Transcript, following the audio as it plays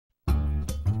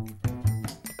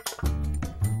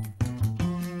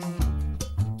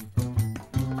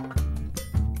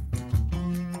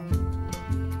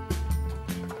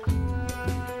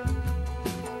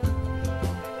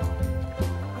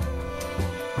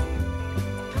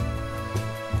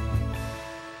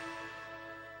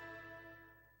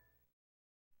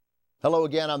Hello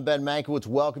again, I'm Ben Mankiewicz.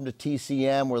 Welcome to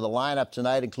TCM, where the lineup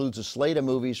tonight includes a slate of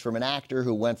movies from an actor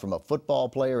who went from a football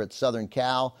player at Southern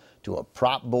Cal to a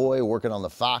prop boy working on the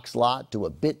Fox lot to a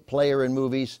bit player in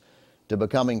movies to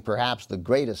becoming perhaps the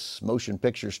greatest motion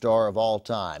picture star of all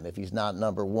time. If he's not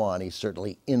number one, he's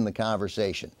certainly in the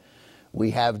conversation. We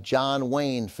have John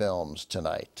Wayne films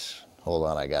tonight. Hold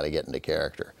on, I got to get into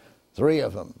character. 3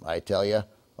 of them, I tell you.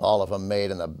 All of them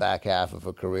made in the back half of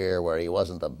a career where he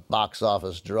wasn't the box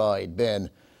office draw he'd been.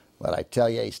 But I tell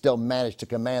you, he still managed to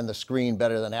command the screen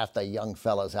better than half the young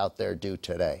fellas out there do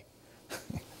today.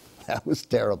 That was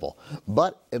terrible.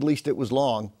 But at least it was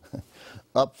long.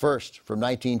 Up first, from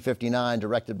 1959,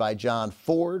 directed by John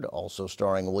Ford, also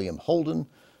starring William Holden,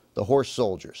 The Horse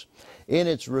Soldiers. In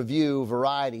its review,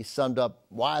 Variety summed up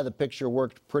why the picture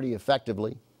worked pretty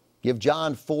effectively. Give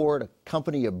John Ford a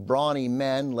company of brawny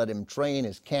men, let him train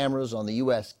his cameras on the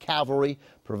U.S. cavalry,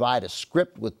 provide a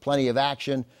script with plenty of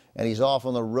action, and he's off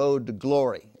on the road to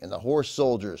glory. In The Horse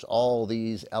Soldiers, all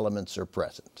these elements are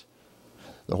present.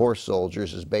 The Horse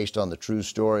Soldiers is based on the true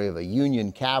story of a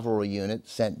Union cavalry unit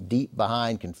sent deep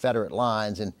behind Confederate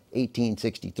lines in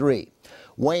 1863.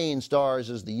 Wayne stars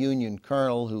as the Union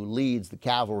colonel who leads the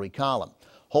cavalry column.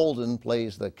 Holden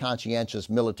plays the conscientious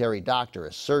military doctor,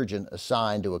 a surgeon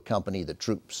assigned to accompany the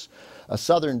troops. A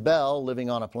Southern belle living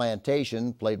on a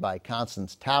plantation, played by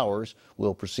Constance Towers,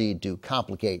 will proceed to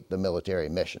complicate the military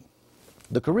mission.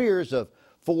 The careers of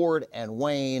Ford and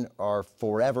Wayne are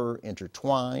forever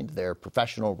intertwined. Their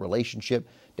professional relationship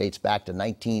dates back to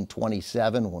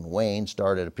 1927, when Wayne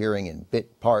started appearing in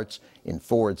bit parts in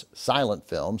Ford's silent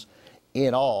films.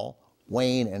 In all,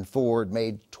 Wayne and Ford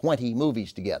made 20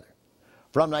 movies together.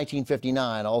 From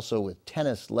 1959, also with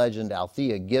tennis legend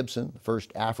Althea Gibson, the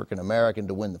first African-American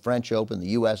to win the French Open, the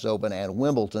U.S. Open, and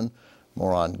Wimbledon.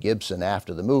 More on Gibson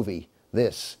after the movie.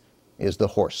 This is The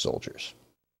Horse Soldiers.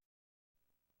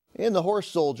 In The Horse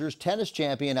Soldiers, tennis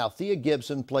champion Althea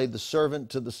Gibson played the servant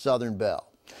to the Southern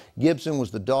belle. Gibson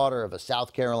was the daughter of a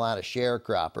South Carolina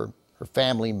sharecropper. Her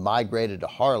family migrated to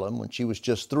Harlem when she was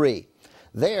just 3.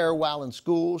 There, while in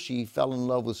school, she fell in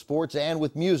love with sports and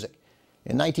with music.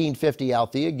 In 1950,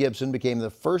 Althea Gibson became the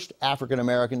first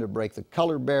African-American to break the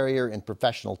color barrier in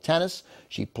professional tennis.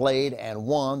 She played and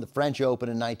won the French Open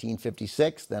in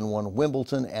 1956, then won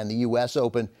Wimbledon and the U.S.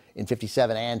 Open in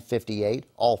 57 and 58,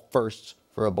 all firsts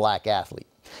for a black athlete.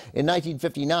 In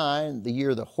 1959, the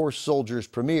year The Horse Soldiers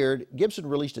premiered, Gibson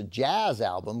released a jazz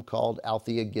album called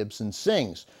Althea Gibson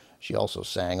Sings. She also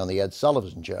sang on The Ed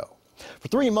Sullivan Show. For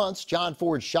 3 months, John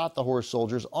Ford shot The Horse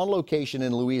Soldiers on location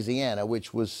in Louisiana,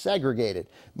 which was segregated,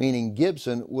 meaning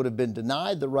Gibson would have been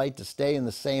denied the right to stay in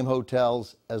the same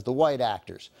hotels as the white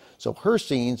actors. So her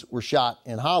scenes were shot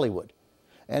in Hollywood.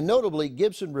 And notably,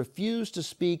 Gibson refused to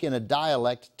speak in a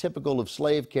dialect typical of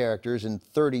slave characters in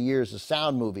 30 years of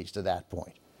sound movies to that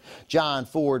point. John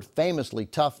Ford, famously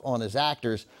tough on his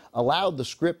actors, allowed the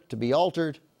script to be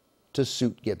altered to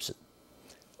suit Gibson.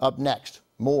 Up next,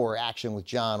 more action with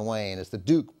John Wayne as the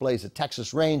Duke plays a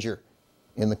Texas Ranger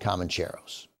in The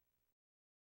Comancheros.